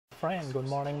friend. Good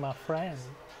morning, my friend.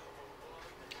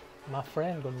 My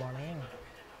friend, good morning.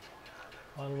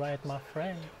 Alright, my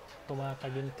friend.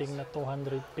 Tumataginting na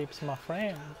 200 pips, my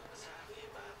friend.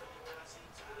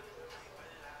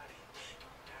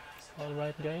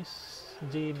 Alright, guys.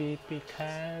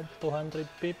 GbpCad, 200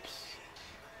 pips.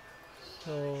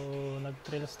 So,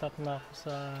 nag-trail stop na ako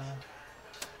sa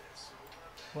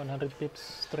 100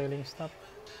 pips trailing stop.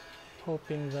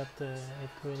 Hoping that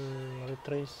it will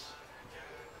retrace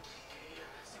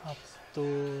up to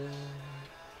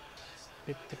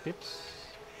 50 pips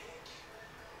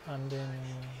and then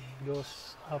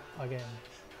goes up again.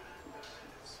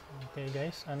 Okay,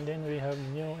 guys, and then we have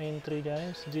new entry,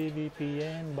 guys.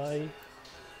 GbpJpy,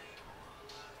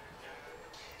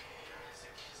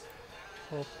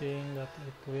 hoping that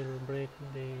it will break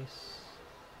this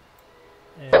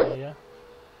area.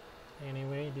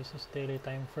 Anyway, this is daily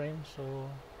time frame, so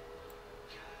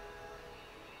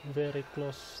very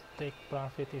close take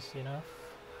profit is enough,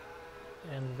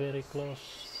 and very close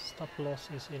stop loss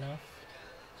is enough.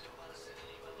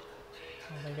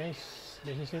 Okay, guys,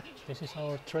 this is it. This is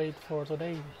our trade for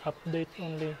today. Update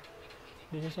only.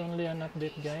 This is only an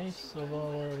update, guys, of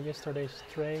our yesterday's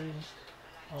trade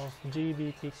of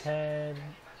GbpCad,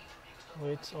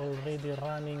 which already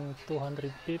running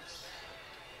 200 pips,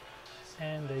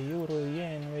 and the Euro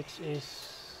Yen, which is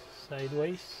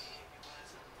sideways,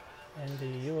 and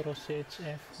the Euro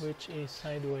CHF, which is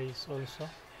sideways also.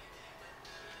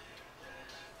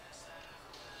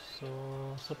 So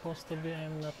supposed to be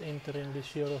I'm not entering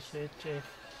this Euro CHF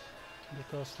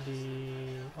because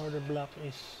the order block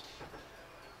is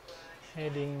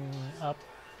heading up,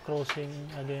 crossing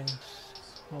against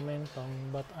momentum,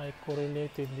 but I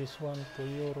correlated this one to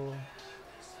Euro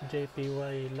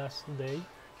JPY last day.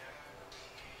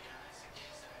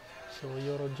 So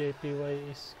Euro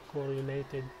JPY is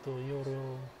correlated to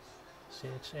Euro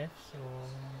CHF, so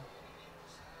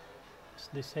it's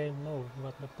the same move,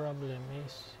 but the problem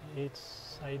is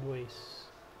it's sideways.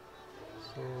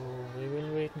 So we will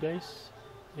wait, guys.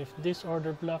 If this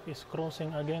order block is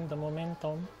crossing again the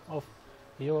momentum of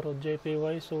Euro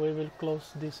JPY, so we will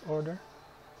close this order,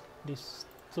 these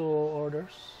two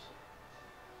orders.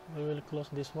 We will close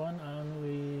this one and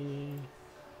we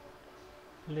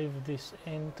leave these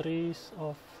entries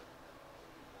of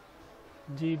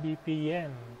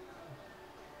GbpYen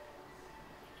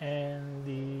and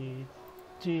the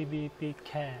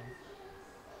GbpCad.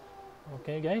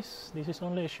 Okay, guys, this is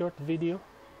only a short video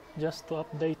just to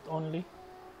update only.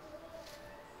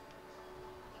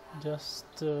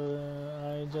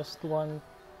 I just want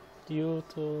you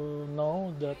to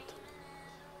know that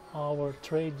our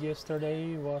trade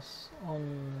yesterday was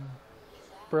on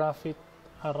profit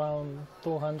around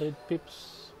 200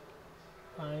 pips.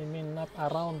 I mean, not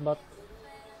around, but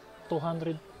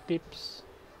 200 pips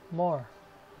more.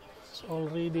 It's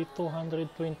already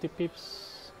 220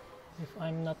 pips if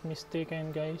I'm not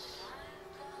mistaken, guys.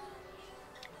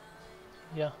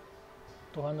 Yeah,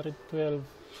 212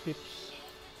 pips.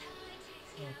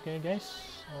 Okay,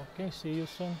 guys. Okay, see you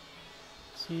soon.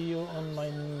 See you on my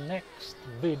next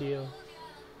video.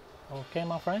 Okay,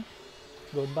 my friend.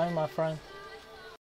 Goodbye, my friend.